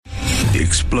the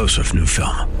explosive new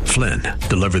film, Flynn,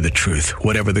 Deliver the Truth,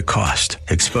 Whatever the Cost,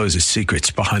 exposes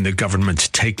secrets behind the government's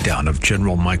takedown of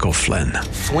General Michael Flynn.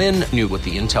 Flynn knew what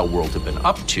the intel world had been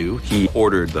up to. He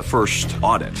ordered the first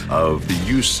audit of the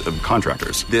use of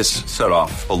contractors. This set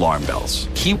off alarm bells.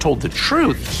 He told the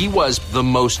truth. He was the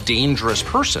most dangerous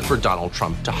person for Donald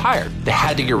Trump to hire. They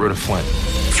had to get rid of Flynn.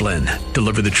 Flynn,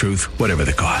 Deliver the Truth, Whatever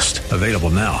the Cost. Available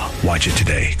now. Watch it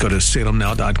today. Go to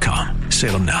salemnow.com.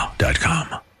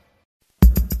 salemnow.com.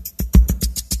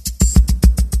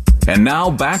 And now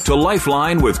back to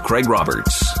Lifeline with Craig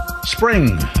Roberts.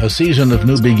 Spring, a season of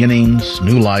new beginnings,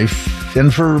 new life,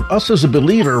 and for us as a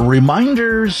believer,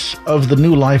 reminders of the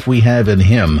new life we have in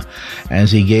Him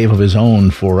as He gave of His own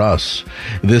for us.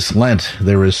 This Lent,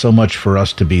 there is so much for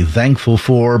us to be thankful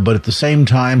for, but at the same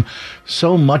time,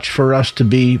 so much for us to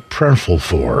be prayerful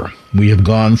for. We have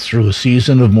gone through a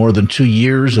season of more than 2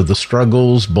 years of the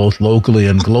struggles, both locally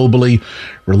and globally,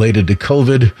 related to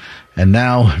COVID, and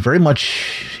now very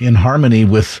much in harmony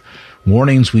with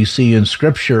warnings we see in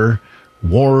Scripture,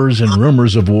 wars and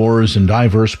rumors of wars in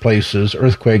diverse places,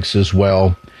 earthquakes as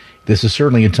well. This is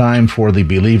certainly a time for the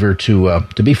believer to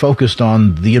be focused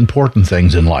on the important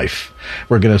things in life.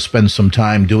 We're going to spend some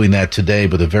time doing that today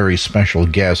with a very special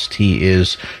guest. He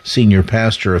is senior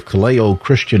pastor of Kaleo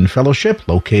Christian Fellowship,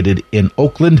 located in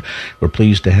Oakland. We're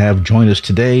pleased to have join us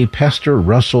today Pastor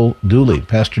Russell Dooley.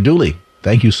 Pastor Dooley,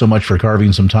 thank you so much for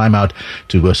carving some time out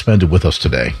to spend it with us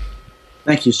today.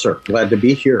 Thank you, sir. Glad to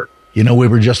be here. You know, we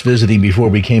were just visiting before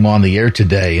we came on the air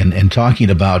today and talking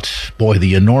about,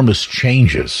 the enormous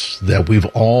changes that we've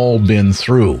all been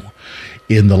through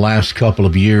in the last couple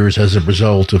of years as a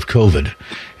result of COVID.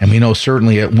 And we know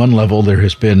certainly at one level there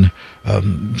has been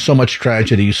so much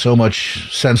tragedy, so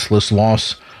much senseless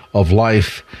loss of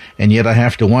life, and yet I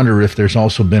have to wonder if there's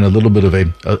also been a little bit of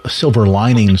a silver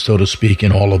lining, so to speak,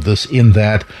 in all of this, in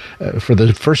that for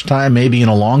the first time, maybe in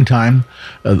a long time,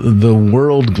 the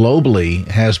world globally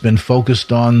has been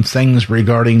focused on things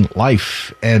regarding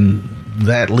life, and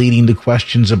that leading to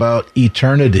questions about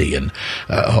eternity, and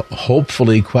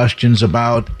hopefully questions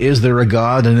about, is there a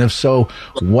God, and if so,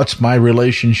 what's my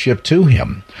relationship to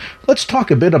Him? Let's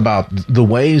talk a bit about the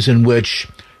ways in which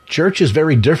church is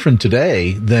very different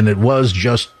today than it was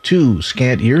just 2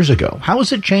 scant years ago. How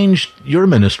has it changed your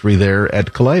ministry there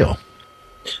at Kaleo?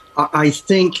 I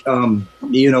think,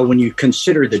 when you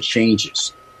consider the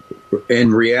changes,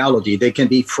 in reality, they can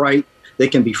be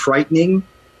frightening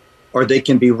or they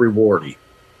can be rewarding,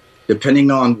 depending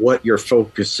on what you're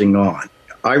focusing on.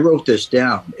 I wrote this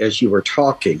down as you were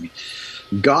talking.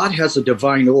 God has a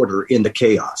divine order in the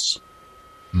chaos.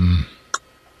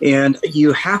 And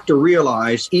you have to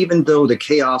realize, even though the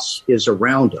chaos is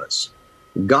around us,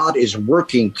 God is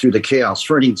working through the chaos.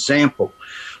 For an example,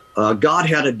 God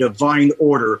had a divine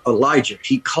order. Elijah,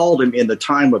 He called him in the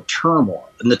time of turmoil,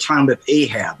 in the time of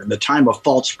Ahab, in the time of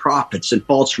false prophets and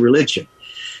false religion.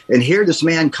 And here this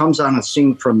man comes on a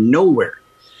scene from nowhere,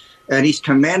 and he's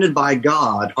commanded by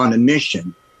God on a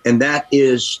mission, and that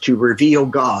is to reveal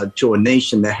God to a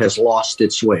nation that has lost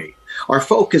its way. Our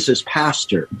focus as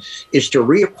pastor is to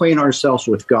reacquaint ourselves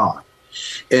with God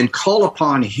and call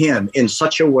upon Him in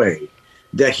such a way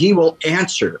that He will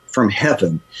answer from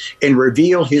heaven and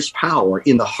reveal His power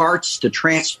in the hearts to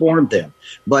transform them.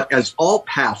 But as all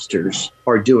pastors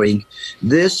are doing,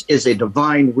 this is a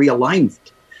divine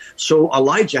realignment. So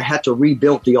Elijah had to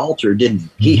rebuild the altar, didn't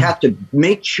he? He had to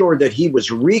make sure that he was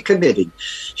recommitting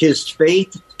his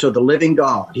faith to the living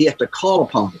God. He had to call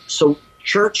upon it. So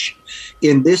church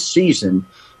in this season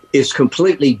is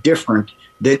completely different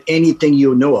than anything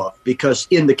you know of, because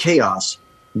in the chaos,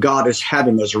 God is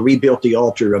having us rebuild the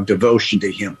altar of devotion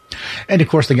to Him. And of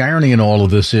course, the irony in all of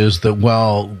this is that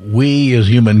while we as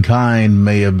humankind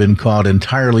may have been caught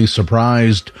entirely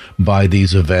surprised by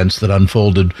these events that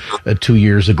unfolded 2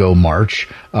 years ago, March,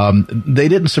 they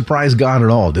didn't surprise God at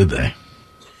all, did they?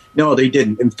 No, they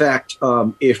didn't. In fact,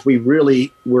 if we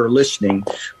really were listening,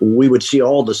 we would see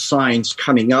all the signs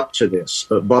coming up to this.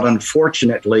 But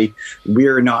unfortunately,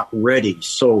 we're not ready.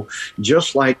 So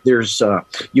just like there's,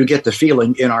 you get the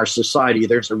feeling in our society,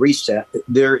 there's a reset.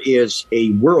 There is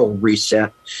a world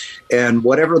reset. And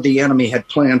whatever the enemy had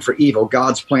planned for evil,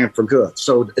 God's planned for good.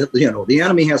 So, the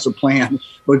enemy has a plan,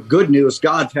 but good news,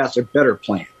 God has a better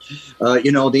plan.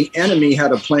 The enemy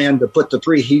had a plan to put the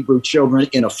 3 Hebrew children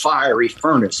in a fiery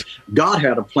furnace. God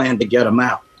had a plan to get them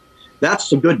out. That's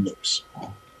the good news.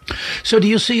 So do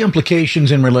you see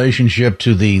implications in relationship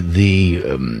to the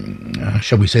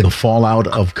shall we say, the fallout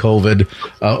of COVID,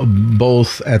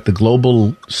 both at the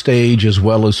global stage as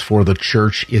well as for the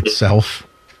church itself?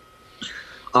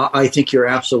 I think you're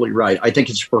absolutely right. I think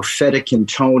it's prophetic in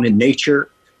tone and nature.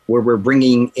 where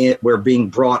we're being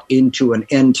brought into an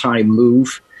end time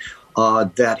move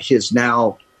that has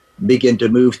now begun to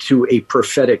move to a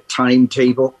prophetic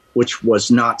timetable, which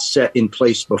was not set in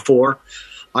place before.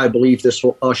 I believe this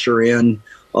will usher in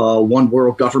one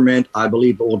world government. I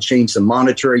believe it will change the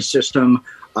monetary system.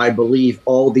 I believe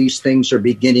all these things are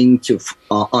beginning to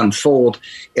unfold.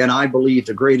 And I believe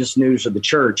the greatest news of the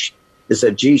church is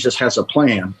that Jesus has a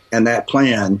plan, and that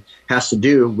plan has to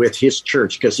do with his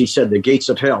church, because he said the gates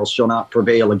of hell shall not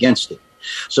prevail against it.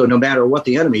 So no matter what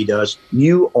the enemy does,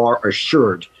 you are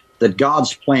assured that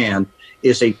God's plan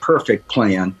is a perfect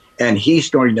plan, and he's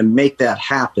going to make that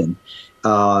happen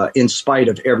in spite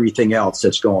of everything else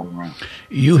that's going around.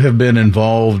 You have been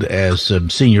involved as a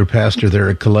senior pastor there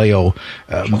at Kaleo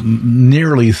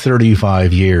nearly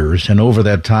 35 years, and over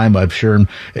that time, I'm sure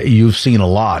you've seen a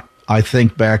lot. I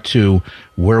think back to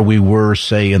where we were,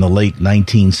 say, in the late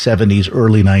 1970s,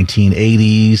 early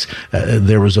 1980s.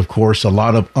 There was, of course, a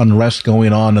lot of unrest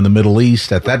going on in the Middle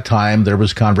East. At that time, there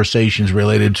was conversations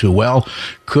related to, well,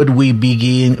 could we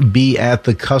be at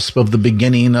the cusp of the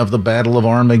beginning of the Battle of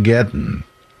Armageddon?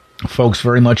 Folks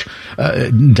very much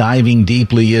diving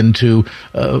deeply into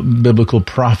biblical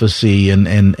prophecy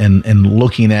and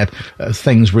looking at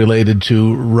things related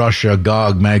to Russia,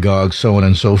 Gog, Magog, so on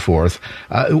and so forth.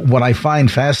 What I find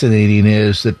fascinating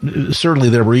is that certainly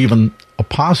there were even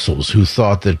apostles who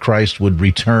thought that Christ would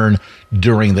return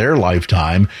during their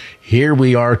lifetime. Here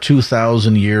we are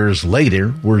 2,000 years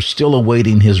later. We're still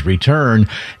awaiting his return,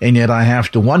 and yet I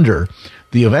have to wonder,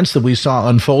 the events that we saw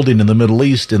unfolding in the Middle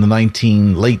East in the late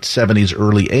 70s,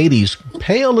 early 80s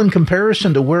pale in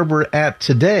comparison to where we're at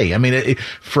today. I mean,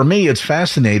 for me, it's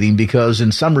fascinating because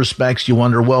in some respects you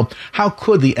wonder, well, how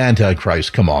could the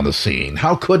Antichrist come on the scene?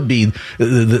 How could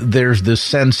there's this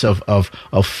sense of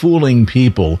fooling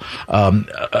people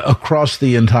across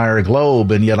the entire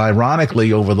globe, and yet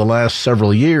ironically over the last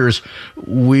several years,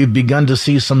 we've begun to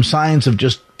see some signs of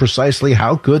just precisely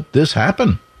how could this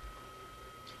happen?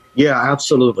 Yeah,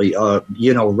 absolutely.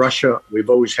 Russia, we've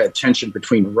always had tension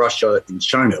between Russia and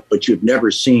China, but you've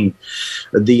never seen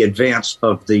the advance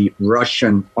of the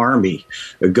Russian army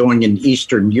going in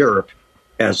Eastern Europe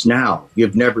as now.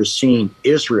 You've never seen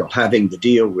Israel having to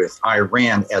deal with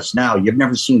Iran as now. You've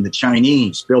never seen the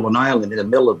Chinese build an island in the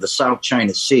middle of the South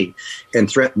China Sea and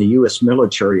threaten the U.S.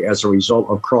 military as a result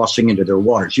of crossing into their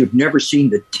waters. You've never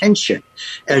seen the tension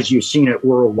as you've seen it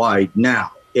worldwide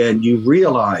now. And you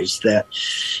realize that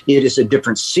it is a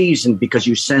different season because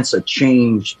you sense a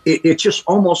change. It's just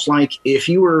almost like if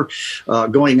you were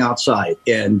going outside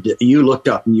and you looked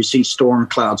up and you see storm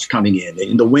clouds coming in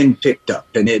and the wind picked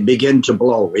up and it began to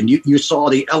blow and you saw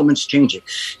the elements changing.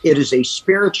 It is a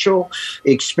spiritual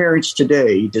experience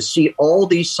today to see all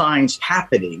these signs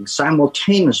happening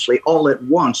simultaneously all at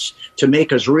once to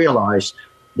make us realize,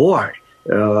 boy,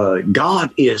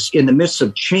 God is in the midst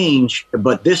of change,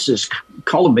 but this is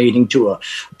culminating to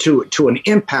an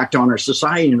impact on our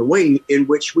society in a way in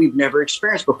which we've never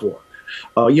experienced before.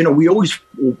 We always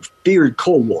feared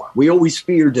Cold War. We always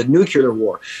feared the nuclear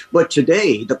war. But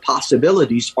today, the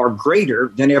possibilities are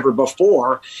greater than ever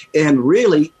before. And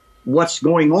really, what's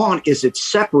going on is it's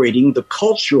separating the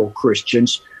cultural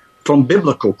Christians from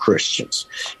biblical Christians.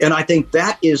 And I think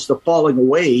that is the falling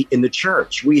away in the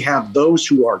church. We have those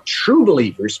who are true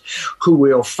believers who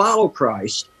will follow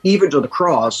Christ even to the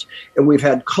cross. And we've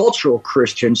had cultural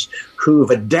Christians who've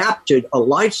adapted a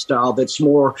lifestyle that's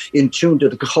more in tune to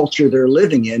the culture they're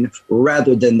living in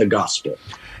rather than the gospel.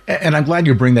 And I'm glad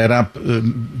you bring that up,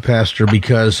 Pastor,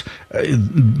 because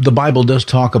the Bible does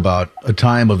talk about a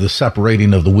time of the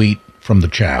separating of the wheat from the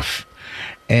chaff.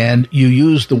 And you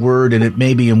use the word, and it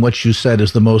may be in what you said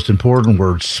is the most important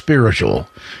word, spiritual,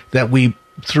 that we,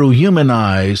 through human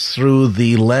eyes, through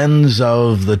the lens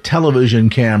of the television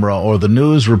camera or the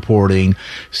news reporting,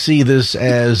 see this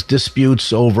as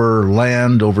disputes over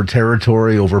land, over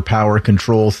territory, over power,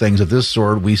 control, things of this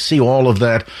sort. We see all of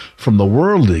that from the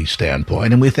worldly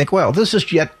standpoint, and we think, well, this is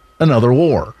yet another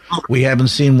war. We haven't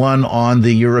seen one on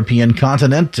the European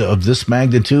continent of this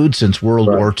magnitude since World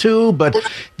War II, but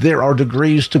there are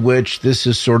degrees to which this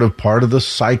is sort of part of the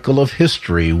cycle of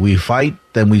history. We fight,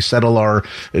 then we settle our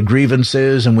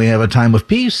grievances, and we have a time of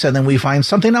peace, and then we find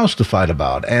something else to fight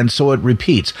about, and so it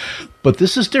repeats. But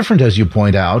this is different, as you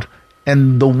point out,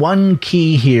 and the one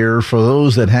key here for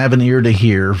those that have an ear to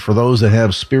hear, for those that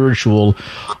have spiritual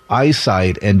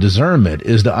eyesight and discernment,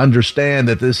 is to understand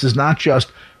that this is not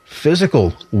just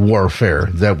physical warfare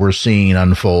that we're seeing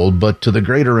unfold, but to the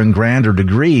greater and grander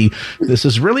degree, this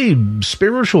is really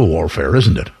spiritual warfare,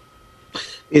 isn't it?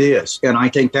 It is. And I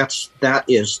think that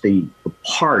is the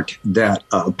part that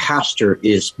a pastor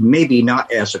is maybe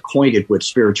not as acquainted with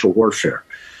spiritual warfare.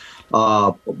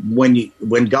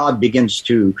 When God begins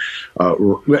to,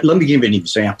 let me give you an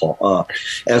example.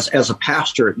 As a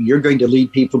pastor, you're going to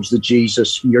lead people to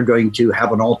Jesus. You're going to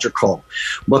have an altar call.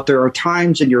 But there are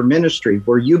times in your ministry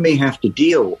where you may have to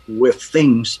deal with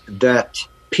things that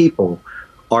people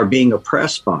are being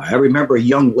oppressed by. I remember a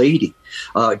young lady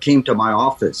came to my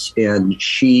office, and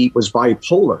she was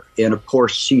bipolar. And of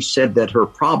course, she said that her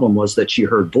problem was that she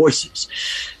heard voices.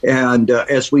 And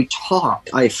as we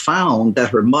talked, I found that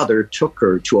her mother took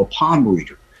her to a palm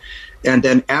reader. And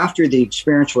then after the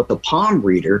experience with the palm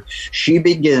reader, she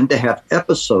began to have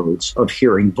episodes of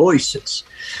hearing voices.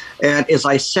 And as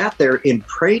I sat there and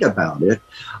prayed about it,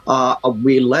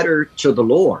 we led her to the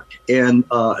Lord. And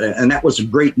that was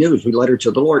great news. We led her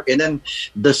to the Lord. And then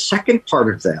the second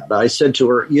part of that, I said to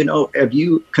her, have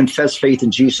you confessed faith in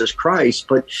Jesus Christ?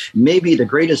 But maybe the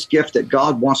greatest gift that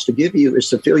God wants to give you is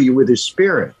to fill you with his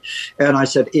Spirit. And I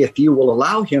said, if you will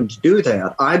allow him to do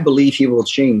that, I believe he will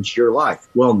change your life.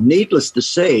 Well, needless to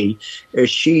say, as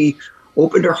she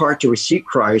opened her heart to receive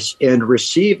Christ and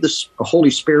receive the Holy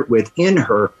Spirit within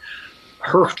her,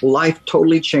 her life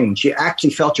totally changed. She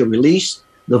actually felt a release.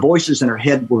 The voices in her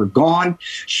head were gone.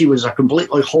 She was a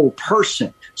completely whole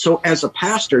person. So as a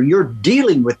pastor, you're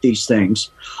dealing with these things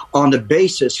on the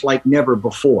basis like never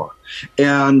before.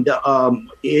 And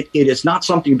it is not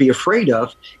something to be afraid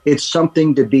of. It's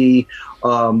something to be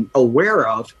aware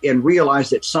of and realize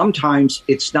that sometimes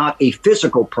it's not a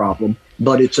physical problem,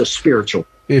 but it's a spiritual.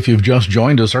 If you've just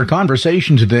joined us, our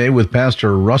conversation today with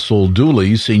Pastor Russell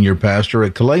Dooley, Senior Pastor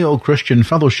at Kaleo Christian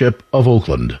Fellowship of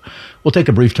Oakland. We'll take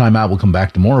a brief time out. We'll come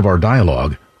back to more of our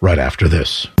dialogue right after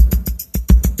this.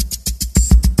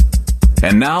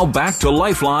 And now back to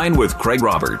Lifeline with Craig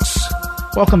Roberts.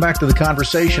 Welcome back to the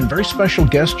conversation. Very special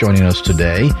guest joining us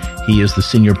today. He is the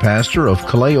Senior Pastor of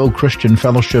Kaleo Christian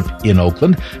Fellowship in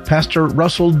Oakland, Pastor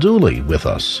Russell Dooley with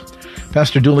us.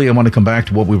 Pastor Dooley, I want to come back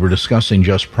to what we were discussing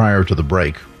just prior to the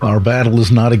break. Our battle is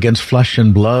not against flesh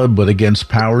and blood, but against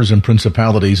powers and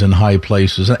principalities in high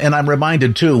places. And I'm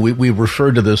reminded, too, we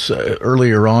referred to this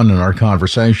earlier on in our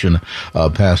conversation,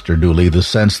 Pastor Dooley, the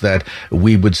sense that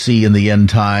we would see in the end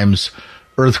times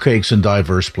earthquakes in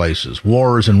diverse places,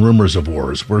 wars and rumors of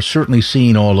wars. We're certainly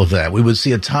seeing all of that. We would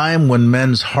see a time when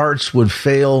men's hearts would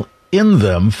fail in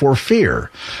them for fear.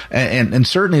 And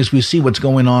certainly as we see what's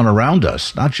going on around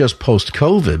us, not just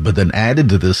post-COVID, but then added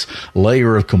to this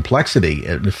layer of complexity.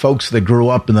 And folks that grew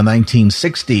up in the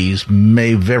 1960s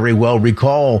may very well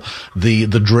recall the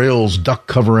drills, duck,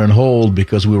 cover, and hold,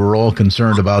 because we were all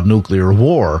concerned about nuclear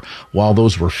war. While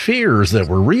those were fears that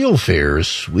were real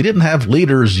fears, we didn't have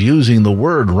leaders using the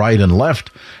word right and left,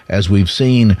 as we've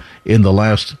seen in the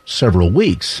last several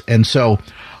weeks. And so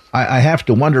I have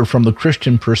to wonder, from the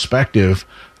Christian perspective,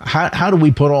 how do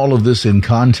we put all of this in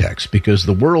context? Because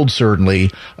the world certainly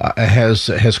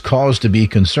has cause to be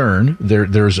concerned.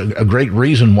 There's a great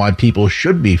reason why people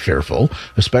should be fearful,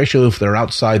 especially if they're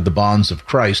outside the bonds of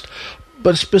Christ.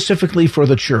 But specifically for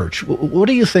the church, what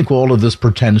do you think all of this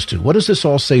pertains to? What does this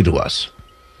all say to us?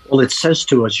 Well, it says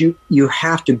to us, you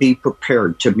have to be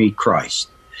prepared to meet Christ.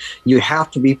 You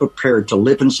have to be prepared to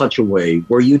live in such a way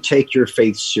where you take your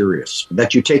faith serious,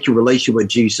 that you take your relation with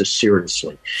Jesus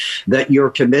seriously, that you're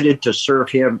committed to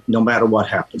serve him no matter what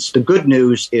happens. The good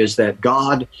news is that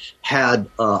God had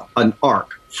an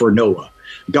ark for Noah.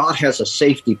 God has a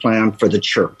safety plan for the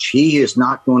church. He is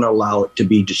not going to allow it to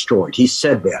be destroyed. He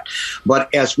said that.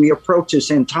 But as we approach this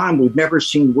end time, we've never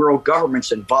seen world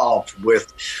governments involved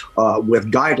with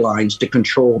guidelines to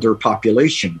control their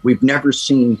population. We've never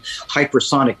seen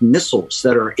hypersonic missiles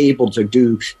that are able to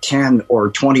do 10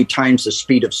 or 20 times the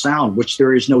speed of sound, which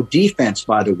there is no defense,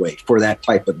 by the way, for that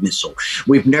type of missile.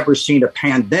 We've never seen a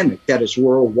pandemic that is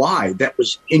worldwide, that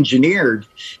was engineered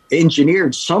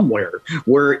somewhere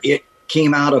where it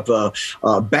came out of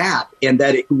a bat and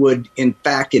that it would, in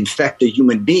fact, infect a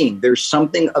human being. There's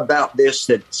something about this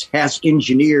that has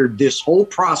engineered this whole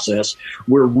process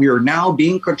where we are now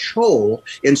being controlled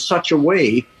in such a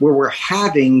way where we're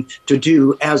having to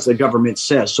do as the government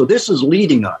says. So this is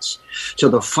leading us to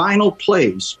the final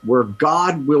place where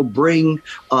God will bring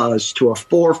us to a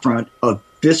forefront of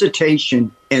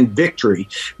visitation and victory,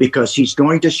 because he's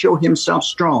going to show himself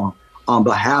strong on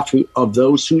behalf of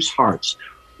those whose hearts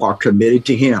are committed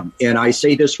to him. And I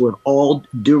say this with all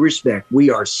due respect. We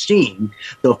are seeing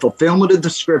the fulfillment of the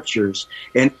scriptures,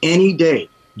 and any day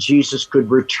Jesus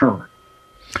could return.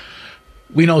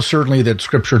 We know certainly that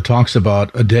scripture talks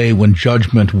about a day when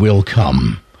judgment will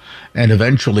come. And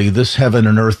eventually this heaven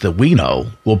and earth that we know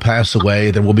will pass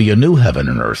away. There will be a new heaven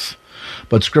and earth.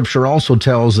 But Scripture also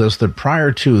tells us that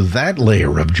prior to that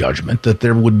layer of judgment, that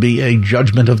there would be a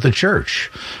judgment of the church,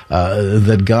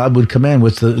 that God would come in,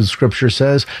 which the Scripture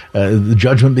says, the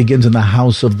judgment begins in the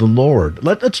house of the Lord.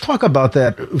 Let's talk about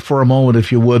that for a moment,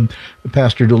 if you would,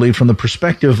 Pastor Dooley, from the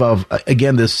perspective of,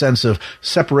 again, this sense of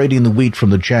separating the wheat from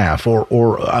the chaff,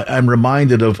 or I'm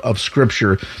reminded of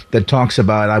Scripture that talks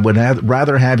about, I would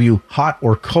rather have you hot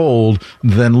or cold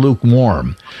than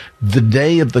lukewarm. The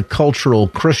day of the cultural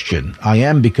Christian, I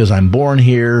am because I'm born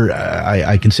here.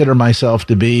 I consider myself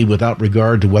to be, without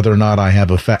regard to whether or not I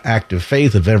have an active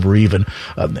faith, have ever even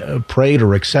prayed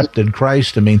or accepted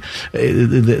Christ. I mean,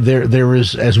 there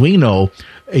is, as we know,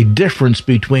 a difference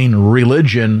between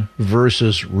religion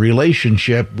versus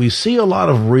relationship. We see a lot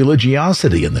of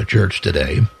religiosity in the church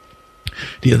today.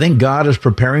 Do you think God is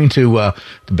preparing to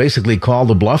basically call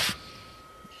the bluff?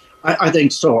 I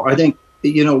think so. I think,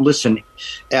 listen,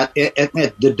 at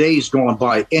the days gone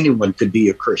by, anyone could be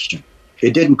a Christian.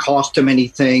 It didn't cost them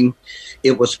anything.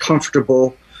 It was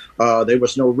comfortable. There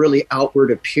was no really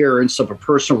outward appearance of a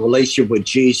personal relationship with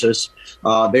Jesus.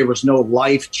 There was no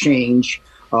life change.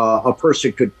 A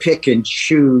person could pick and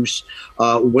choose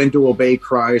when to obey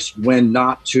Christ, when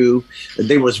not to.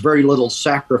 There was very little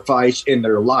sacrifice in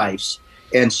their lives.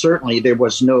 And certainly there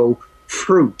was no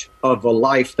fruit of a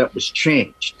life that was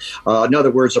changed. In other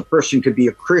words, a person could be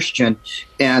a Christian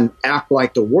and act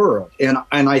like the world. And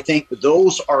I think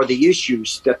those are the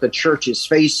issues that the church is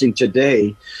facing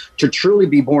today. To truly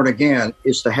be born again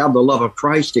is to have the love of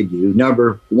Christ in you,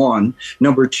 number one.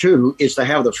 Number two is to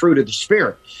have the fruit of the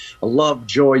Spirit: love,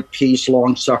 joy, peace,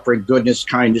 long-suffering, goodness,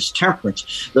 kindness,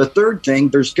 temperance. The third thing,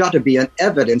 there's got to be an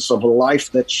evidence of a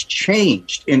life that's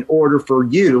changed in order for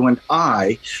you and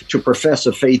I to profess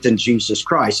a faith in Jesus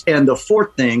Christ. And the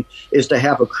fourth thing is to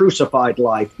have a crucified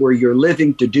life where you're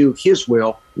living to do His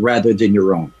will rather than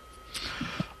your own.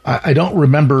 I don't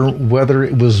remember whether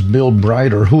it was Bill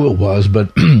Bright or who it was,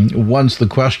 but once the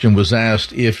question was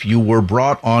asked, if you were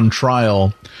brought on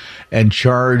trial and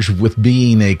charged with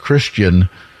being a Christian,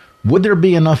 would there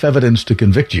be enough evidence to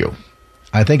convict you?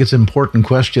 I think it's an important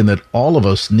question that all of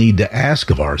us need to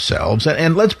ask of ourselves.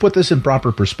 And let's put this in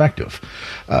proper perspective.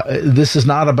 This is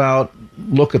not about,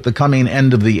 look at the coming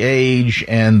end of the age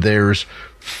and there's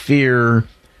fear.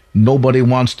 Nobody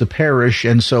wants to perish,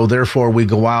 and so therefore we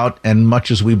go out, and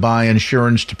much as we buy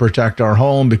insurance to protect our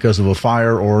home because of a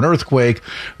fire or an earthquake,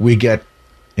 we get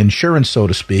insurance, so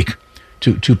to speak,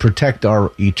 to protect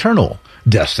our eternal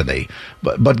destiny.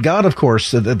 But God, of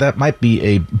course, that might be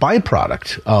a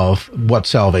byproduct of what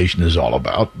salvation is all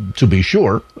about, to be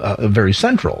sure, very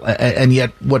central. And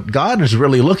yet what God is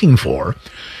really looking for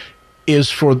is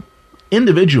for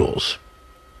individuals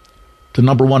to,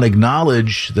 number one,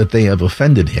 acknowledge that they have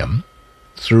offended Him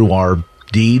through our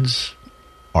deeds,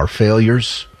 our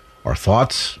failures, our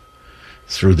thoughts,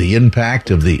 through the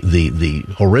impact of the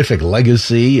horrific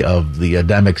legacy of the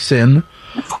Adamic sin,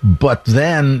 but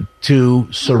then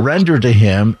to surrender to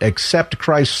Him, accept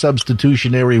Christ's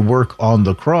substitutionary work on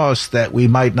the cross, that we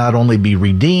might not only be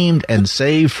redeemed and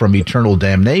saved from eternal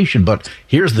damnation, but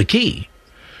here's the key: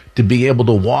 to be able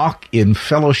to walk in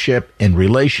fellowship and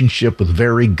relationship with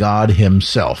very God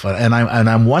Himself. And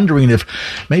I'm wondering if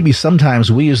maybe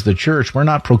sometimes we as the church, we're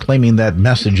not proclaiming that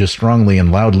message as strongly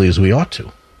and loudly as we ought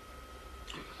to.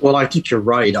 Well, I think you're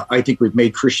right. I think we've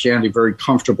made Christianity very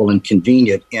comfortable and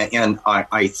convenient, and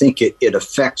I think it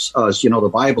affects us.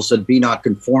 The Bible said, be not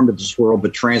conformed to this world,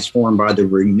 but transformed by the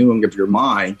renewing of your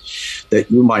mind, that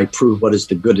you might prove what is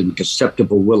the good and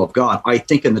acceptable will of God. I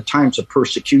think in the times of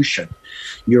persecution,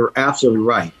 you're absolutely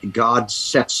right. God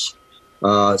sets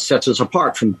us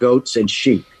apart from goats and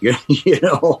sheep.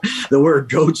 The word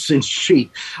goats and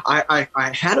sheep. I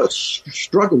had a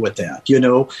struggle with that.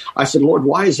 I said, Lord,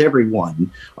 why is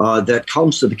everyone that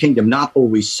comes to the kingdom not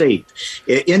always saved?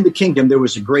 In the kingdom, there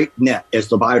was a great net, as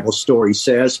the Bible story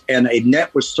says, and a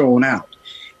net was thrown out,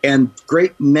 and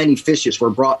great many fishes were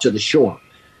brought to the shore.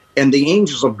 And the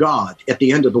angels of God at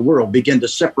the end of the world begin to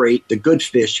separate the good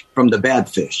fish from the bad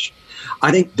fish.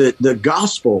 I think the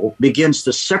gospel begins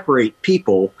to separate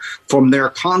people from their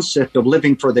concept of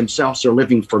living for themselves or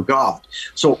living for God.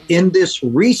 So in this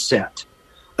reset,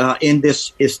 in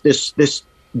this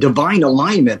divine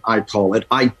alignment, I call it,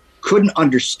 I couldn't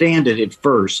understand it at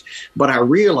first, but I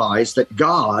realized that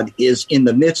God is in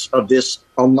the midst of this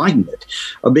alignment.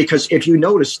 Because if you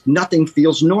notice, nothing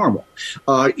feels normal.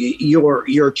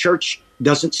 Your church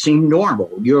doesn't seem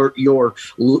normal. Your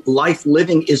life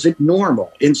living isn't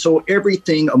normal. And so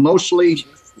everything emotionally,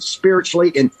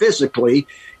 spiritually, and physically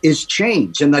is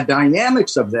changed. And the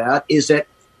dynamics of that is that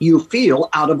you feel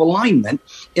out of alignment.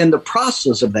 And the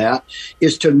process of that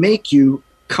is to make you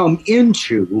come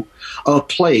into a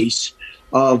place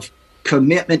of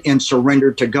commitment and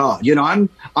surrender to God. You know,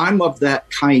 I'm of that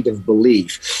kind of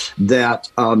belief that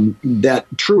that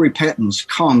true repentance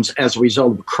comes as a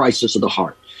result of a crisis of the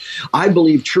heart. I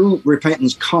believe true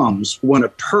repentance comes when a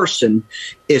person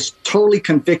is totally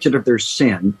convicted of their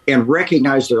sin and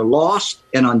recognize they're lost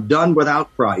and undone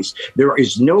without Christ. There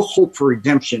is no hope for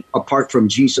redemption apart from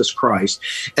Jesus Christ.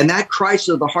 And that crisis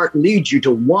of the heart leads you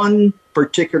to one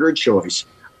particular choice.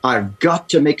 I've got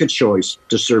to make a choice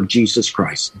to serve Jesus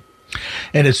Christ.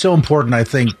 And it's so important, I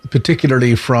think,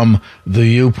 particularly from the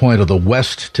viewpoint of the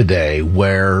West today,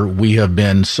 where we have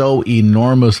been so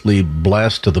enormously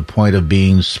blessed to the point of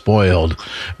being spoiled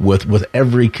with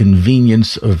every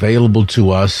convenience available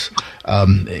to us.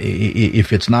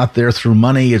 If it's not there through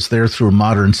money, it's there through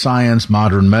modern science,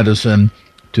 modern medicine.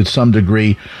 To some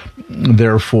degree,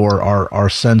 therefore, our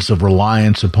sense of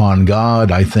reliance upon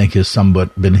God, I think, has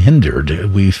somewhat been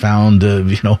hindered. We found,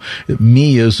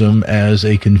 meism as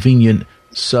a convenient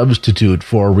substitute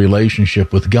for a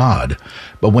relationship with God.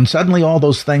 But when suddenly all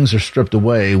those things are stripped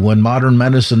away, when modern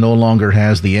medicine no longer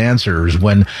has the answers,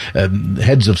 when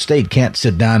heads of state can't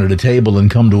sit down at a table and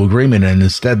come to agreement, and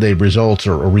instead they resort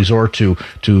to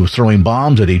throwing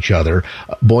bombs at each other,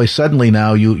 boy, suddenly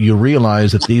now you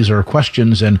realize that these are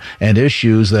questions and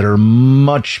issues that are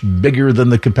much bigger than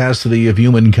the capacity of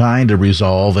humankind to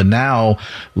resolve. And now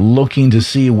looking to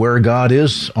see where God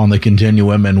is on the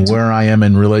continuum and where I am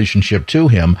in relationship to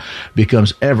him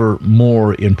becomes ever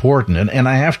more important. And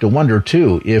I have to wonder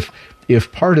too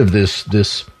if part of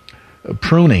this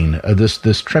pruning,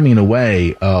 this trimming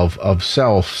away of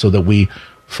self so that we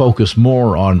focus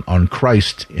more on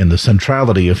Christ and the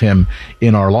centrality of him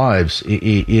in our lives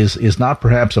is not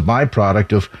perhaps a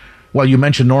byproduct of, well, you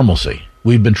mentioned normalcy.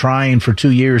 We've been trying for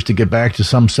 2 years to get back to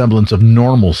some semblance of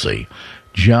normalcy.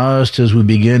 Just as we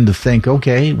begin to think,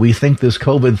 okay, we think this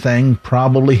COVID thing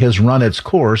probably has run its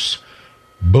course,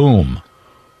 boom.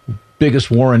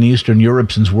 Biggest war in Eastern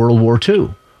Europe since World War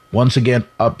II. Once again,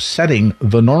 upsetting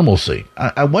the normalcy.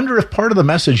 I wonder if part of the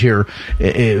message here,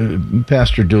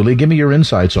 Pastor Dooley, give me your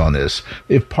insights on this.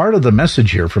 If part of the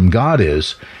message here from God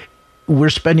is we're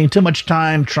spending too much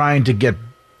time trying to get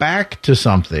back to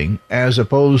something as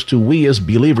opposed to we as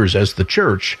believers, as the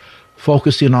church,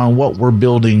 focusing on what we're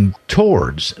building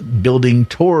towards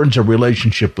a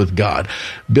relationship with God,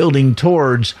 building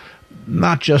towards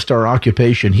not just our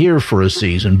occupation here for a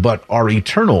season, but our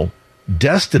eternal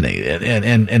destiny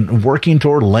and working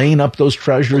toward laying up those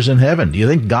treasures in heaven. Do you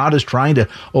think God is trying to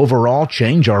overall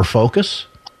change our focus?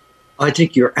 I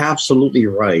think you're absolutely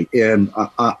right. And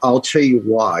I'll tell you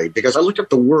why. Because I looked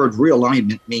up the word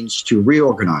realignment means to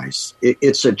reorganize.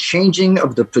 It's a changing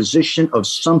of the position of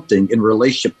something in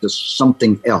relationship to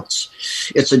something else.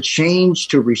 It's a change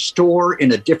to restore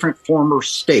in a different form or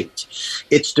state.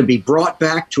 It's to be brought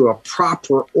back to a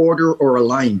proper order or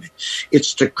alignment.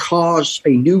 It's to cause a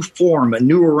new form, a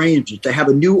new arrangement, to have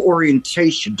a new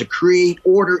orientation, to create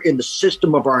order in the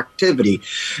system of our activity.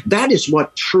 That is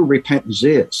what true repentance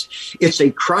is. It's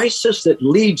a crisis that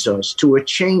leads us to a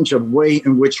change of way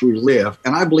in which we live.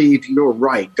 And I believe you're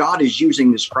right. God is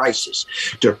using this crisis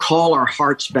to call our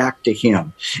hearts back to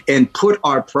him and put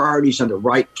our priorities in the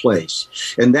right place.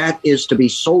 And that is to be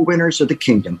soul winners of the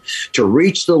kingdom, to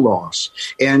reach the lost,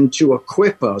 and to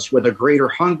equip us with a greater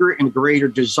hunger and greater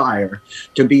desire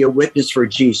to be a witness for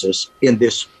Jesus in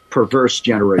this perverse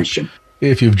generation.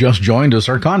 If you've just joined us,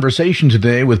 our conversation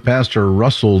today with Pastor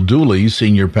Russell Dooley,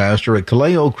 Senior Pastor at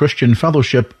Kaleo Christian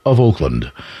Fellowship of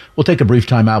Oakland. We'll take a brief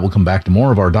time out. We'll come back to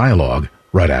more of our dialogue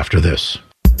right after this.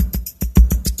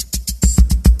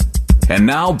 And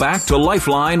now back to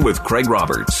Lifeline with Craig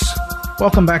Roberts.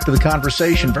 Welcome back to the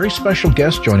conversation. Very special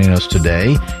guest joining us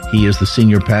today. He is the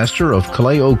Senior Pastor of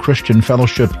Kaleo Christian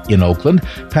Fellowship in Oakland,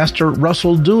 Pastor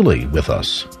Russell Dooley with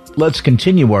us. Let's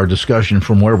continue our discussion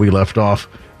from where we left off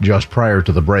just prior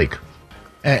to the break.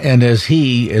 And as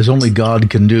only God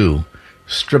can do,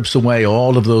 strips away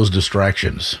all of those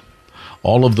distractions,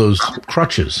 all of those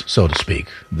crutches, so to speak,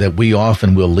 that we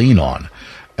often will lean on,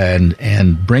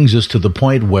 and brings us to the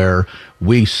point where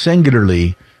we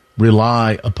singularly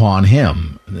rely upon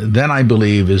him. Then I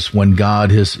believe is when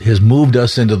God has moved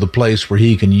us into the place where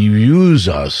he can use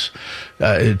us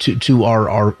to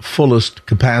our fullest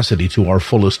capacity, to our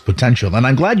fullest potential. And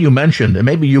I'm glad you mentioned, and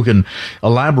maybe you can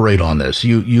elaborate on this.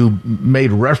 You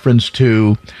made reference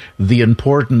to the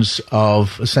importance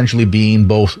of essentially being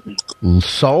both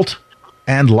salt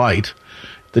and light.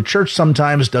 The church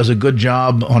sometimes does a good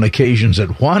job on occasions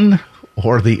at one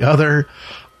or the other.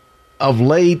 of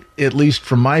late, at least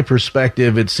from my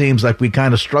perspective, it seems like we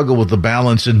kind of struggle with the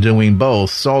balance in doing both.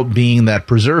 Salt being that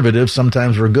preservative.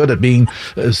 Sometimes we're good at being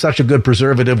such a good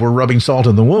preservative, we're rubbing salt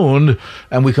in the wound,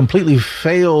 and we completely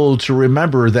fail to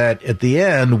remember that at the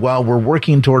end, while we're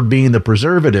working toward being the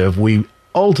preservative, we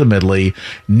ultimately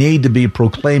need to be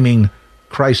proclaiming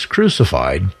Christ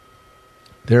crucified.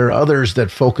 There are others that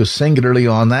focus singularly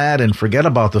on that and forget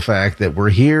about the fact that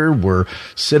we're here, we're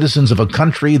citizens of a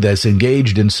country that's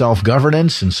engaged in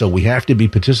self-governance, and so we have to be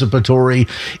participatory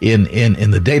in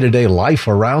the day-to-day life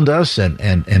around us, and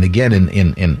again,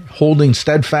 in holding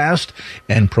steadfast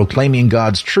and proclaiming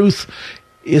God's truth.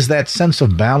 Is that sense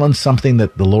of balance something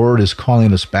that the Lord is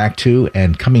calling us back to,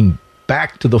 and coming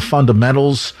back to the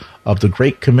fundamentals of the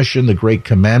Great Commission, the Great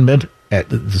Commandment, at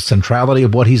the centrality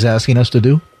of what He's asking us to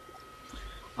do?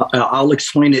 I'll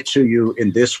explain it to you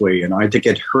in this way, and I think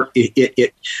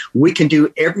we can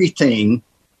do everything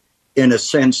in a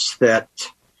sense that,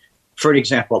 for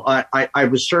example, I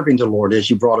was serving the Lord,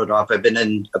 as you brought it up. I've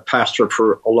been a pastor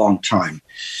for a long time,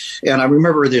 and I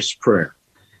remember this prayer,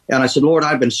 and I said, Lord,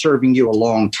 I've been serving you a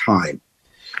long time,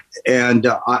 and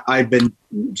I've been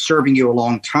serving you a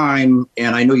long time,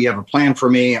 and I know you have a plan for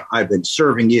me. I've been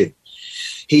serving you.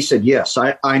 He said, yes,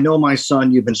 I know, my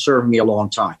son, you've been serving me a long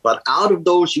time, but out of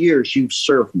those years you've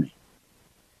served me,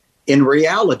 in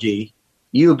reality,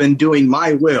 you've been doing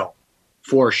my will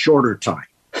for a shorter time.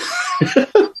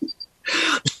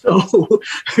 So,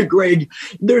 Greg,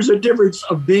 there's a difference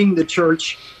of being the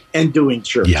church and doing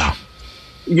church. Yeah.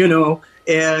 You know,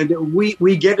 and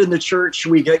we get in the church,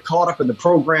 we get caught up in the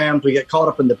programs, we get caught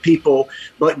up in the people.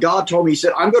 But God told me, He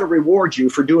said, I'm going to reward you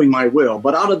for doing my will.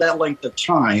 But out of that length of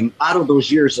time, out of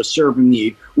those years of serving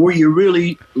me, were you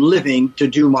really living to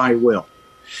do my will?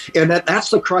 And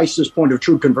that's the crisis point of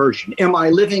true conversion. Am I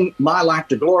living my life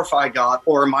to glorify God,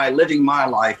 or am I living my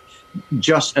life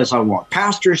just as I want?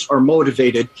 Pastors are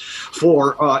motivated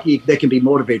for, they can be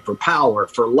motivated for power,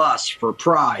 for lust, for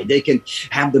pride. They can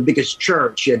have the biggest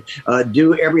church and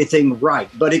do everything right.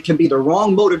 But it can be the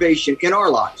wrong motivation in our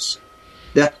lives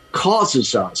that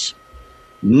causes us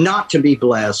not to be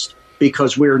blessed,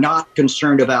 because we're not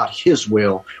concerned about His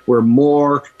will. We're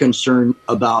more concerned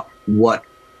about what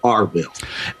our will.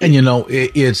 And you know,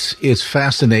 it's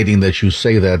fascinating that you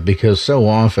say that, because so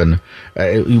often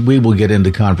we will get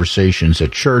into conversations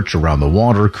at church, around the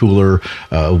water cooler,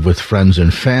 with friends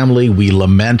and family. We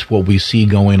lament what we see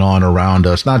going on around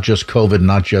us, not just COVID,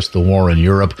 not just the war in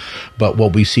Europe, but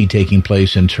what we see taking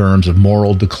place in terms of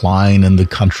moral decline in the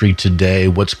country today,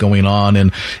 what's going on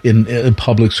in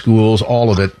public schools, all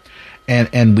of it.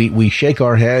 And we shake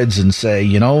our heads and say,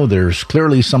 you know, there's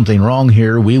clearly something wrong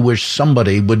here. We wish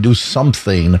somebody would do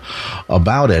something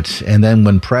about it. And then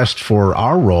when pressed for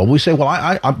our role, we say, well,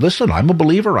 I listen, I'm a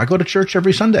believer. I go to church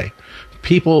every Sunday.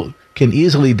 People can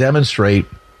easily demonstrate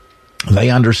they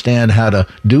understand how to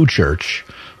do church,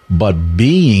 but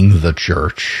being the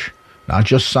church, not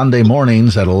just Sunday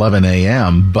mornings at 11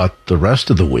 a.m., but the rest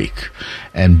of the week,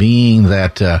 and being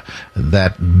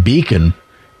that beacon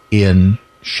in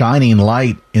shining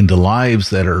light into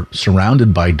lives that are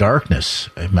surrounded by darkness.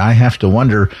 I have to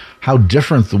wonder how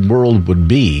different the world would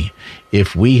be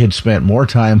if we had spent more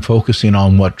time focusing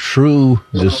on what true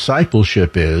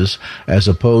discipleship is, as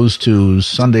opposed to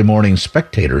Sunday morning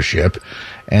spectatorship,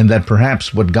 and that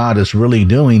perhaps what God is really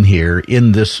doing here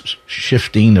in this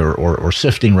shifting or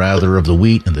sifting rather of the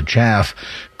wheat and the chaff,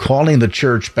 calling the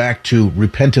church back to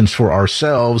repentance for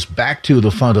ourselves, back to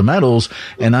the fundamentals,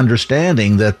 and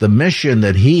understanding that the mission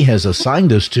that He has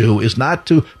assigned us to is not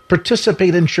to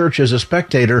participate in church as a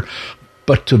spectator,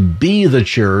 but to be the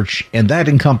church, and that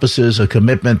encompasses a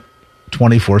commitment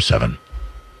 24/7.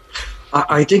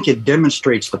 I think it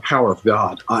demonstrates the power of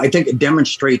God. I think it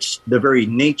demonstrates the very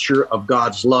nature of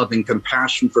God's love and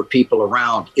compassion for people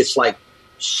around. It's like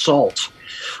salt.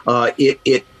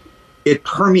 It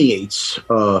permeates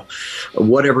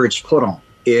whatever it's put on,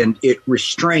 and it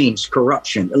restrains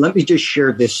corruption. And let me just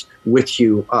share this with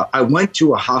you. I went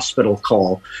to a hospital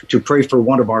call to pray for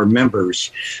one of our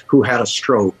members who had a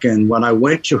stroke. And when I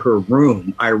went to her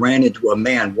room, I ran into a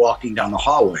man walking down the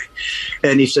hallway.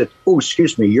 And he said, "Oh,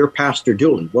 excuse me, you're Pastor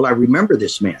Doolin." Well, I remember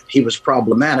this man. He was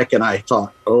problematic. And I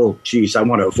thought, oh, geez, I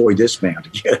want to avoid this man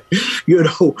again,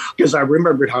 because I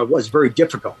remembered how it was very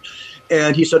difficult.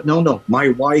 And he said, no, my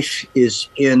wife is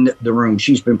in the room.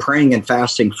 She's been praying and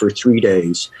fasting for 3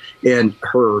 days. And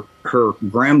her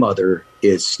grandmother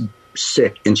is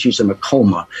sick and she's in a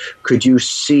coma. Could you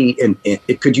see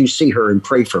her and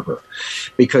pray for her?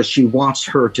 Because she wants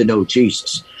her to know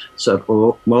Jesus. So,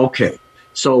 oh, okay.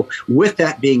 So with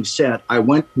that being said, I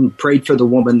went and prayed for the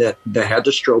woman that had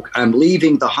the stroke. I'm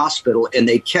leaving the hospital and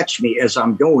they catch me as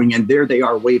I'm going, and there they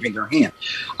are waving their hand.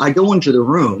 I go into the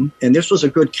room, and this was a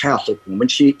good Catholic woman.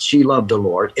 She loved the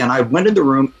Lord. And I went in the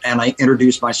room and I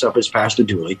introduced myself as Pastor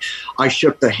Dooley. I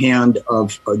shook the hand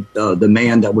of the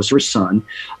man that was her son.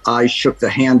 I shook the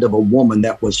hand of a woman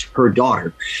that was her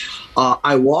daughter.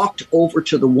 I walked over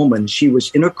to the woman. She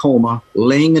was in a coma,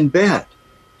 laying in bed.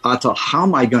 I thought, how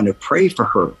am I going to pray for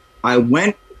her? I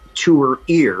went to her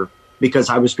ear because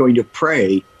I was going to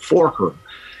pray for her.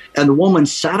 And the woman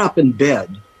sat up in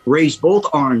bed, raised both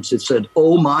arms and said,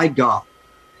 "Oh my God."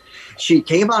 She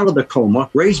came out of the coma,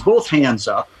 raised both hands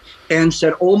up and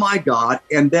said, "Oh my God."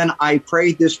 And then I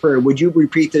prayed this prayer. Would you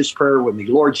repeat this prayer with me?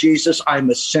 Lord Jesus, I'm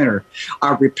a sinner.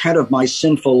 I repent of my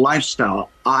sinful lifestyle.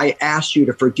 I ask you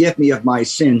to forgive me of my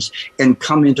sins and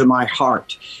come into my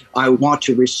heart. I want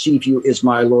to receive you as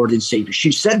my Lord and Savior.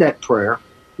 She said that prayer,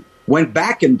 went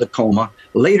back into the coma,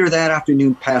 later that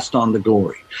afternoon passed on to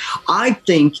glory. I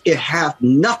think it had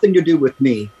nothing to do with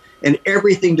me and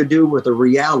everything to do with the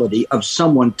reality of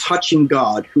someone touching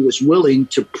God who is willing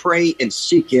to pray and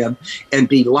seek him and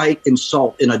be light and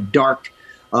salt in a dark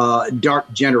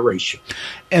generation.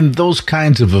 And those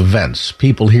kinds of events,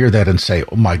 people hear that and say,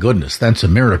 "Oh my goodness, that's a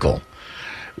miracle."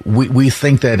 We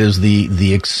think that is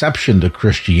the exception to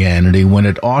Christianity when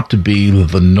it ought to be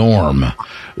the norm,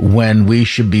 when we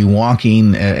should be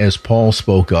walking, as Paul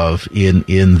spoke of, in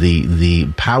the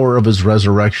power of his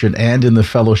resurrection and in the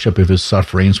fellowship of his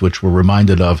sufferings, which we're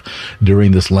reminded of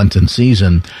during this Lenten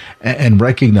season, and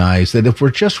recognize that if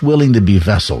we're just willing to be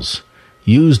vessels,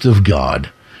 used of God,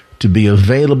 to be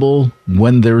available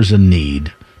when there's a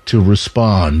need, to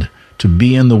respond, to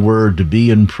be in the Word, to be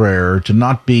in prayer, to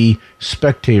not be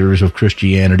spectators of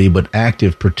Christianity, but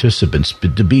active participants,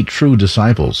 to be true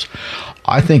disciples.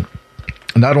 I think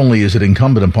not only is it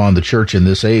incumbent upon the church in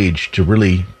this age to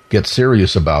really get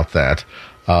serious about that,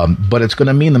 but it's going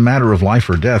to mean the matter of life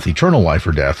or death, eternal life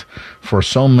or death, for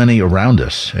so many around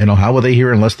us. You know, how will they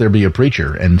hear unless there be a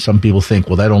preacher? And some people think,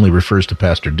 well, that only refers to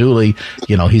Pastor Dooley.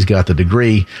 You know, he's got the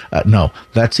degree. No,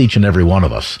 that's each and every one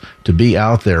of us, to be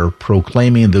out there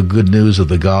proclaiming the good news of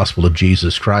the gospel of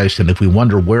Jesus Christ. And if we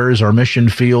wonder, where is our mission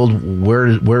field?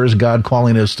 Where is God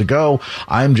calling us to go?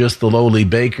 I'm just the lowly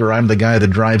baker. I'm the guy that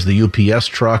drives the UPS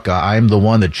truck. I'm the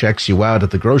one that checks you out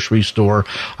at the grocery store.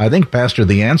 I think, Pastor,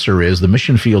 the answer is the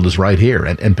mission field is right here.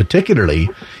 And particularly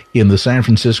in the San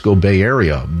Francisco Bay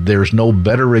Area, there's no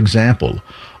better example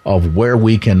of where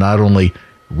we can not only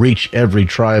reach every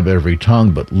tribe, every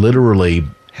tongue, but literally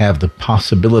have the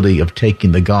possibility of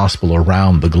taking the gospel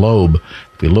around the globe.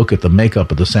 If we look at the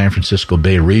makeup of the San Francisco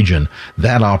Bay region,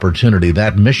 that opportunity,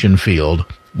 that mission field,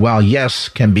 while yes,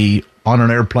 can be on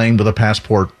an airplane with a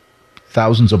passport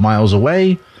thousands of miles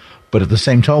away, but at the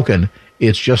same token,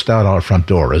 it's just out our front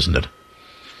door, isn't it?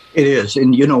 It is.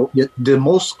 And, you know, the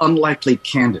most unlikely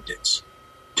candidates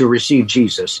to receive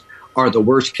Jesus are the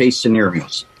worst case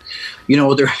scenarios. You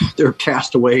know, they're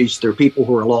castaways. They're people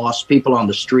who are lost, people on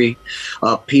the street,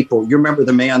 people. You remember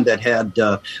the man that had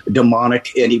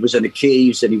demonic, and he was in the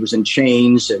caves, and he was in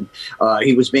chains, and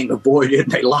he was being avoided.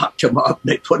 And they locked him up.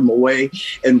 They put him away.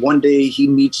 And one day he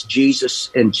meets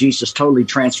Jesus, and Jesus totally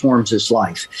transforms his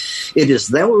life. It is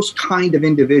those kind of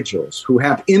individuals who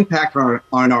have impact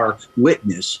on our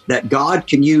witness that God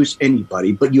can use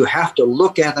anybody, but you have to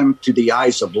look at them through the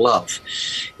eyes of love.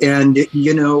 And,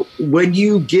 you know, when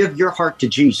you give your heart to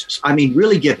Jesus, I mean,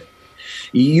 really give it,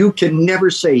 you can never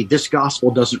say this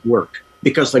gospel doesn't work,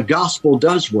 because the gospel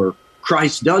does work.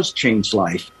 Christ does change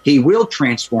life. He will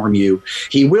transform you.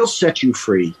 He will set you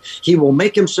free. He will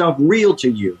make himself real to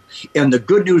you. And the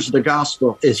good news of the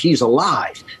gospel is he's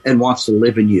alive and wants to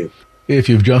live in you. If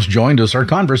you've just joined us, our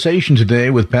conversation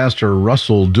today with Pastor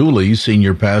Russell Dooley,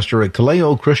 Senior Pastor at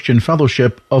Kaleo Christian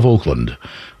Fellowship of Oakland.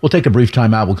 We'll take a brief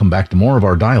time out. We'll come back to more of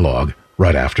our dialogue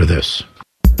right after this.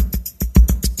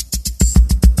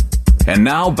 And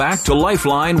now back to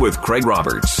Lifeline with Craig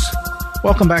Roberts.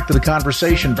 Welcome back to the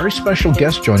conversation. Very special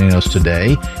guest joining us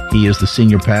today. He is the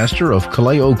senior pastor of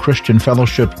Kaleo Christian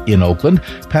Fellowship in Oakland,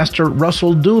 Pastor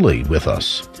Russell Dooley, with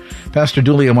us. Pastor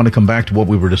Dooley, I want to come back to what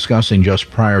we were discussing just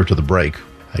prior to the break.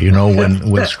 You know,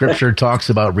 when Scripture talks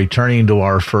about returning to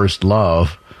our first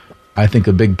love, I think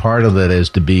a big part of that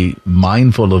is to be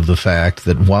mindful of the fact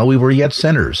that while we were yet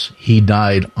sinners, he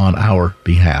died on our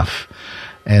behalf.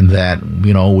 And that,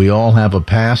 you know, we all have a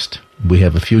past, we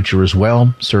have a future as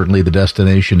well. Certainly the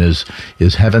destination is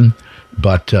heaven,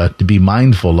 but to be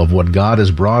mindful of what God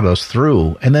has brought us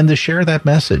through, and then to share that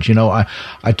message. You know,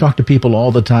 I talk to people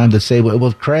all the time that say,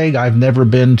 well, Craig, I've never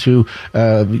been to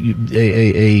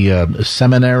a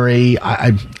seminary.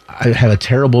 I have a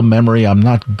terrible memory. I'm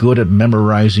not good at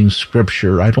memorizing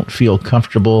scripture. I don't feel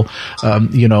comfortable,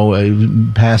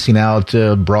 passing out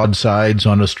broadsides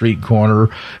on a street corner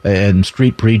and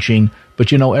street preaching. But,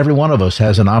 you know, every one of us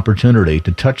has an opportunity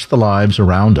to touch the lives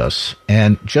around us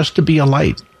and just to be a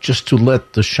light, just to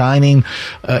let the shining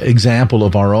example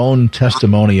of our own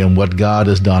testimony and what God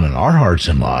has done in our hearts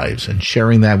and lives and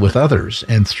sharing that with others.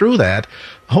 And through that,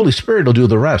 the Holy Spirit will do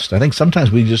the rest. I think sometimes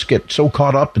we just get so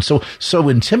caught up and so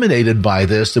intimidated by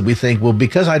this that we think, well,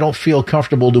 because I don't feel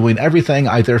comfortable doing everything,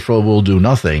 I therefore will do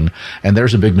nothing. And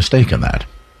there's a big mistake in that.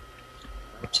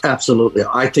 Absolutely.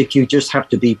 I think you just have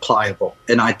to be pliable.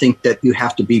 And I think that you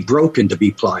have to be broken to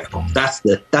be pliable. That's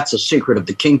the secret of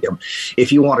the kingdom.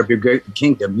 If you want to be great in the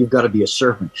kingdom, you've got to be a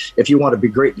servant. If you want to be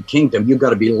great in the kingdom, you've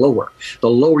got to be lower. The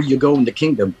lower you go in the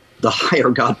kingdom, the higher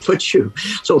God puts you.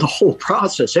 So the whole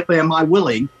process, am I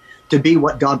willing to be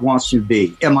what God wants you to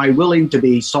be? Am I willing to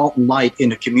be salt and light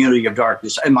in a community of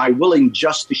darkness? Am I willing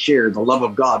just to share the love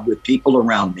of God with people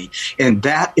around me? And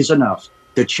that is enough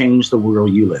to change the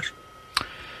world you live.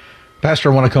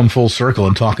 Pastor, I want to come full circle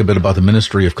and talk a bit about the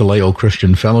ministry of Kaleo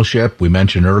Christian Fellowship. We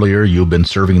mentioned earlier you've been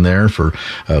serving there for,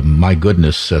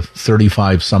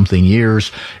 35-something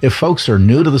years. If folks are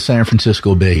new to the San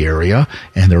Francisco Bay Area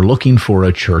and they're looking for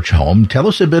a church home, tell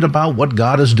us a bit about what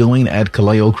God is doing at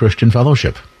Kaleo Christian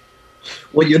Fellowship.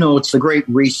 Well, you know, it's the great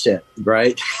reset,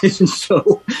 right?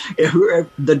 So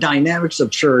the dynamics of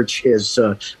church is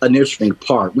an interesting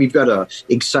part. We've got an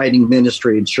exciting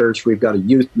ministry in church. We've got a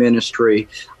youth ministry.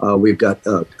 We've got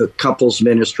a couples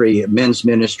ministry, a men's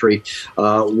ministry.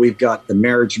 We've got the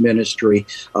marriage ministry.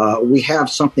 We have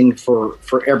something for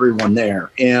everyone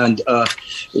there. And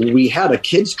we had a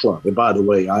kids club. And by the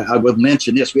way, I would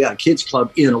mention this. We had a kids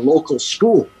club in a local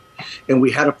school. And we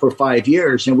had it for 5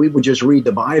 years, and we would just read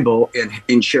the Bible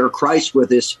and share Christ with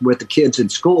the kids in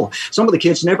school. Some of the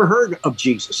kids never heard of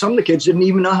Jesus. Some of the kids didn't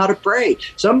even know how to pray.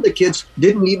 Some of the kids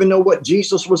didn't even know what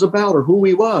Jesus was about or who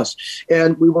he was.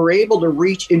 And we were able to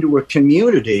reach into a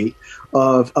community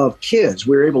of kids.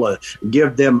 We were able to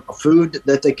give them food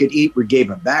that they could eat. We gave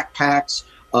them backpacks.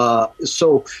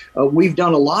 So we've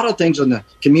done a lot of things in the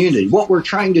community. What we're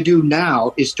trying to do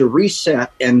now is to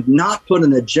reset and not put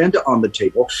an agenda on the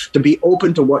table, to be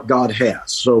open to what God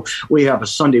has. So we have a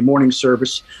Sunday morning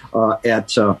service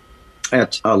at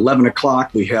 11 o'clock.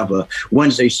 We have a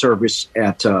Wednesday service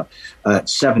at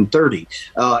 7:30.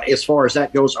 As far as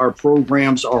that goes, our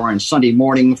programs are on Sunday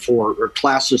morning for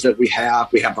classes that we have.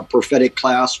 We have a prophetic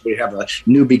class. We have a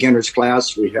new beginners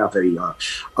class. We have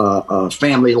a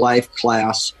family life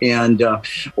class. And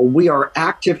we are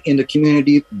active in the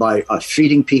community by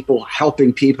feeding people,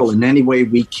 helping people in any way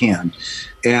we can.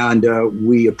 And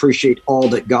we appreciate all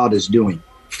that God is doing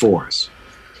for us.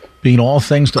 Being all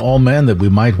things to all men, that we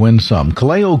might win some.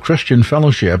 Kaleo Christian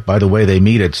Fellowship, by the way, they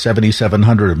meet at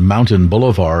 7700 Mountain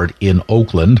Boulevard in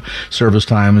Oakland. Service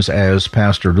times, as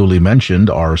Pastor Dooley mentioned,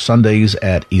 are Sundays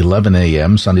at 11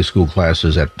 a.m., Sunday school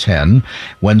classes at 10,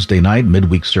 Wednesday night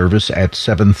midweek service at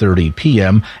 7:30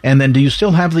 p.m. And then do you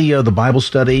still have the Bible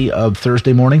study of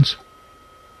Thursday mornings?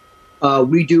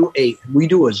 We do a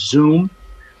Zoom.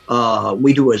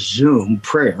 We do a Zoom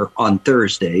prayer on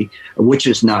Thursday, which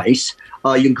is nice.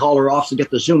 You can call our office and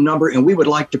get the Zoom number, and we would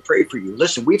like to pray for you.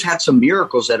 Listen, we've had some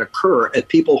miracles that occur at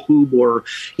people who were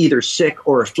either sick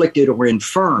or afflicted or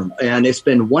infirm, and it's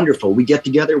been wonderful. We get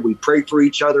together, we pray for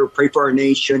each other, pray for our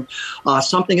nation.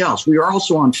 Something else, we are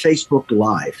also on Facebook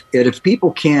Live, and if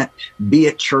people can't be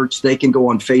at church, they can go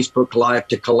on Facebook Live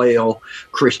to Kaleo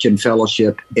Christian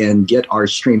Fellowship and get our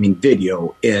streaming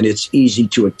video, and it's easy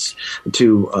to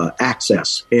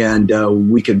access, and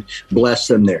we can bless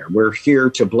them there. We're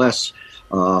here to bless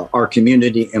our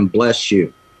community and bless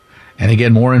you. And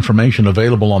again, more information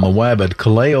available on the web at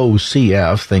Kaleo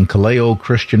CF, then Kaleo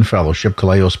Christian Fellowship,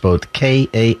 Kaleo spelled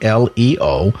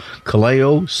K-A-L-E-O,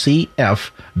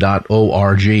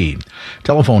 KaleoCF.org.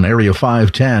 Telephone area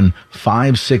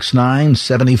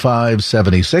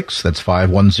 510-569-7576. That's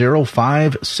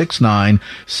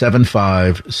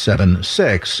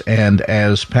 510-569-7576. And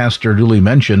as Pastor Dooley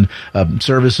mentioned,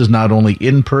 service is not only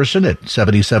in person at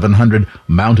 7700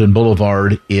 Mountain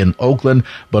Boulevard in Oakland,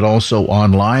 but also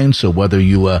online. So whether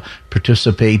you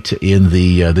participate in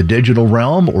the digital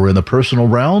realm or in the personal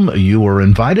realm, you are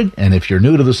invited. And if you're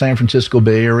new to the San Francisco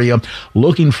Bay Area,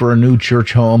 looking for a new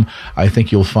church home, I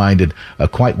think you'll find it a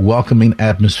quite welcoming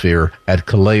atmosphere at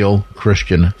Kaleo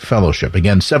Christian Fellowship.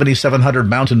 Again, 7700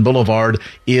 Mountain Boulevard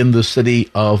in the city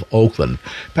of Oakland.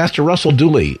 Pastor Russell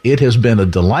Dooley, it has been a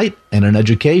delight and an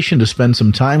education to spend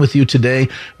some time with you today.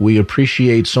 We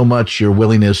appreciate so much your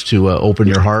willingness to open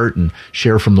your heart and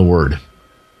share from the Word.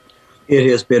 It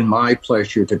has been my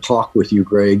pleasure to talk with you,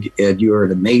 Greg, and you are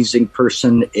an amazing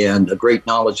person and a great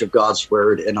knowledge of God's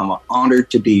Word, and I'm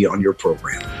honored to be on your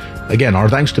program. Again, our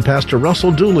thanks to Pastor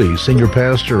Russell Dooley, Senior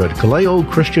Pastor at Kaleo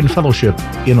Christian Fellowship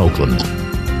in Oakland.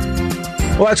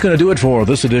 Well, that's going to do it for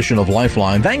this edition of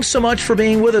Lifeline. Thanks so much for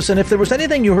being with us. And if there was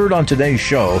anything you heard on today's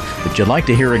show that you'd like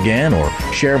to hear again or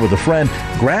share with a friend,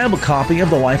 grab a copy of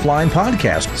the Lifeline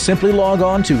podcast. Simply log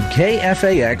on to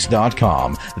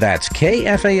KFAX.com. That's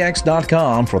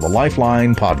KFAX.com for the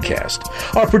Lifeline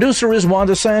podcast. Our producer is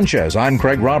Wanda Sanchez. I'm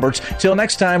Craig Roberts. Till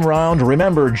next time round,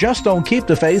 remember, just don't keep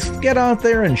the faith. Get out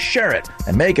there and share it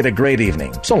and make it a great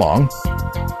evening. So long.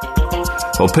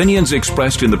 Opinions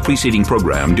expressed in the preceding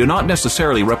program do not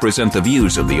necessarily represent the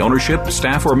views of the ownership,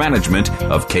 staff, or management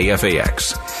of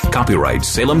KFAX. Copyright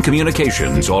Salem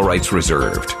Communications, all rights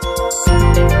reserved.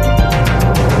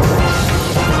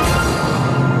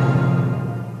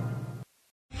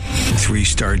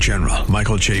 3-star General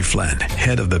Michael J. Flynn,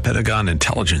 head of the Pentagon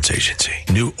Intelligence Agency,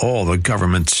 knew all the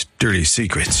government's dirty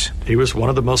secrets. He was one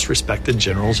of the most respected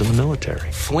generals in the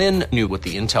military. Flynn knew what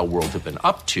the intel world had been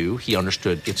up to. He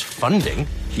understood its funding.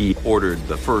 He ordered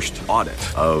the first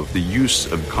audit of the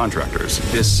use of contractors.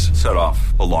 This set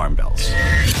off alarm bells.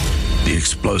 The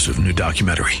explosive new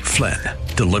documentary, Flynn,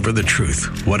 Deliver the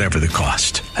Truth, Whatever the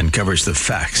Cost, uncovers the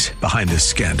facts behind this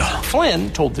scandal.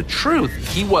 Flynn told the truth.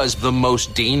 He was the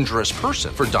most dangerous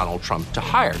person for Donald Trump to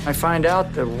hire. I find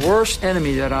out the worst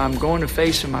enemy that I'm going to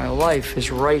face in my life is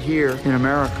right here in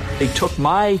America. They took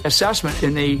my assessment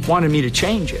and they wanted me to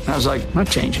change it. And I was like, I'm not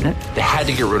changing it. They had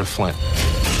to get rid of Flynn.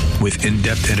 With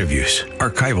in-depth interviews,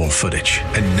 archival footage,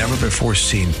 and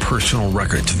never-before-seen personal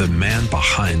records of the man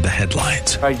behind the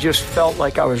headlines. I just felt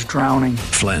like I was drowning.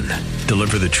 Flynn,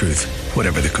 Deliver the Truth,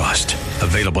 Whatever the Cost.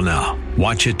 Available now.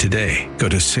 Watch it today. Go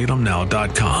to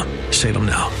salemnow.com.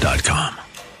 salemnow.com.